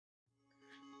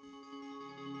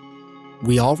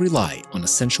We all rely on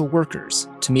essential workers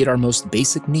to meet our most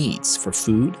basic needs for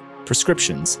food,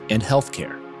 prescriptions, and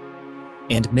healthcare.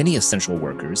 And many essential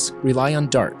workers rely on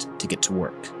DART to get to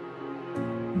work.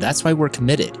 That's why we're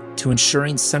committed to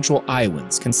ensuring Central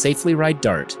Iowans can safely ride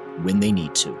DART when they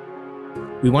need to.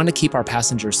 We want to keep our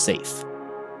passengers safe,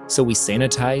 so we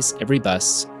sanitize every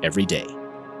bus every day.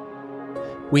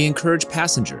 We encourage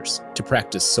passengers to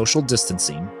practice social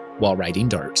distancing while riding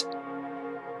DART.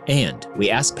 And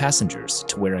we ask passengers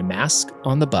to wear a mask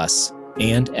on the bus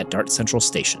and at DART Central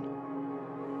Station.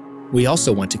 We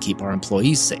also want to keep our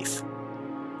employees safe.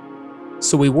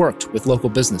 So we worked with local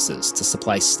businesses to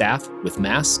supply staff with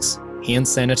masks, hand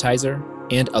sanitizer,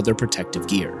 and other protective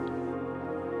gear.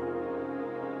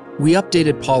 We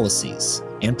updated policies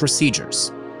and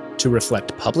procedures to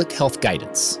reflect public health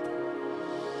guidance.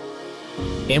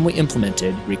 And we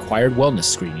implemented required wellness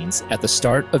screenings at the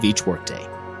start of each workday.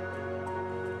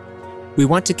 We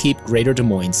want to keep Greater Des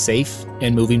Moines safe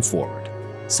and moving forward,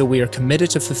 so we are committed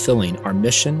to fulfilling our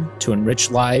mission to enrich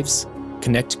lives,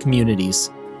 connect communities,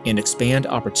 and expand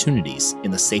opportunities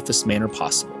in the safest manner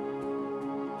possible.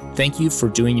 Thank you for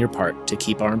doing your part to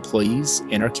keep our employees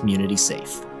and our community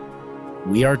safe.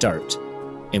 We are DART,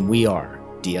 and we are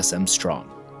DSM Strong.